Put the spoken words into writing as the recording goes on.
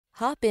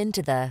Hop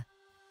into the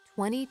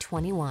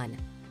 2021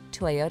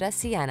 Toyota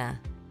Sienna.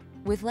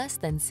 With less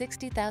than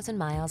 60,000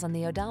 miles on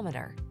the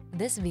odometer,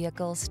 this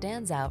vehicle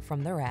stands out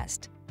from the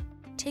rest.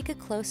 Take a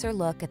closer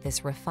look at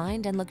this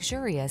refined and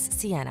luxurious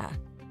Sienna.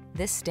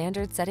 This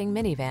standard-setting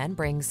minivan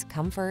brings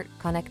comfort,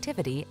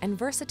 connectivity, and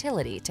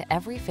versatility to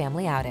every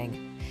family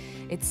outing.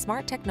 Its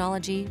smart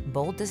technology,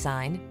 bold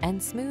design,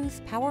 and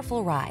smooth,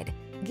 powerful ride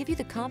give you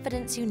the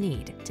confidence you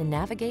need to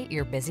navigate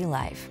your busy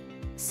life.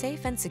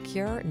 Safe and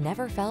secure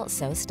never felt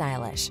so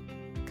stylish.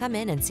 Come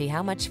in and see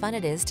how much fun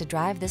it is to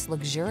drive this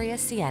luxurious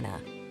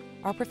Sienna.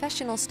 Our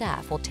professional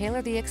staff will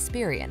tailor the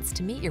experience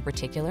to meet your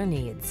particular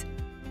needs.